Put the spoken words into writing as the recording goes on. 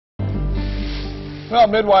Well,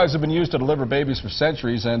 midwives have been used to deliver babies for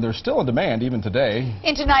centuries, and they're still in demand even today.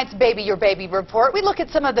 In tonight's Baby Your Baby report, we look at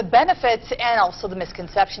some of the benefits and also the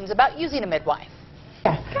misconceptions about using a midwife.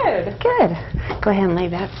 Yeah. Good. Good. Go ahead and lay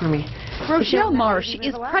that for me. Rochelle Marsh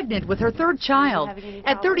is pregnant with her third child.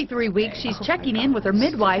 At 33 weeks, she's checking in with her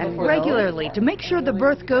midwife regularly to make sure the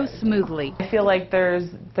birth goes smoothly. I feel like there's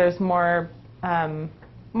more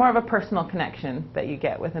of a personal connection that you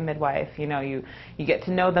get with a midwife. You know, you get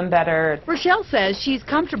to know them better. Rochelle says she's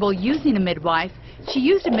comfortable using a midwife. She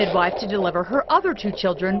used a midwife to deliver her other two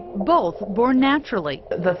children, both born naturally.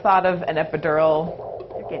 The thought of an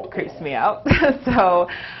epidural creeps me out. So,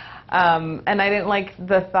 and I didn't like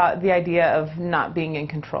the idea of not being in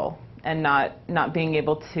control and not being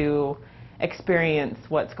able to experience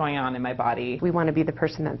what's going on in my body. We want to be the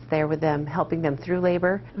person that's there with them, helping them through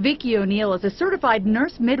labor. Vicki O'Neill is a certified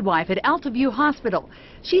nurse midwife at Altaview Hospital.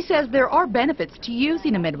 She says there are benefits to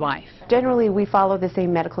using a midwife. Generally, we follow the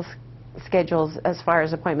same medical schedules as far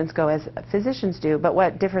as appointments go as physicians do, but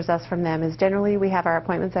what differs us from them is generally we have our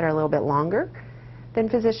appointments that are a little bit longer than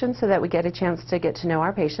physicians so that we get a chance to get to know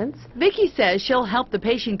our patients. Vicki says she'll help the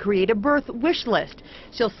patient create a birth wish list.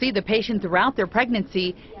 She'll see the patient throughout their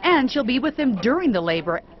pregnancy, and she'll be with them during the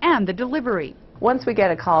labor and the delivery. Once we get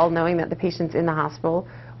a call knowing that the patient's in the hospital,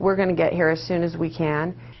 we're going to get here as soon as we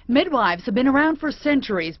can. Midwives have been around for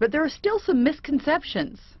centuries, but there are still some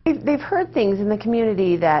misconceptions. They've heard things in the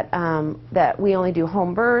community that, that we only do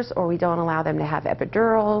home births or we don't allow them to have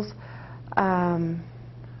epidurals.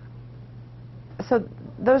 So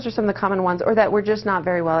those are some of the common ones, or that we're just not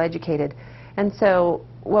very well educated. And so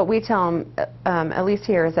what we tell them, at least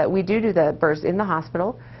here, is that we do the births in the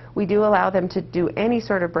hospital. We do allow them to do any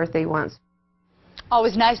sort of birth they want.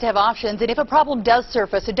 Always nice to have options, and if a problem does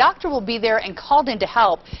surface, a doctor will be there and called in to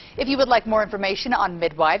help. If you would like more information on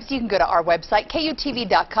midwives, you can go to our website,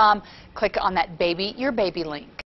 KUTV.com, click on that Baby Your Baby link.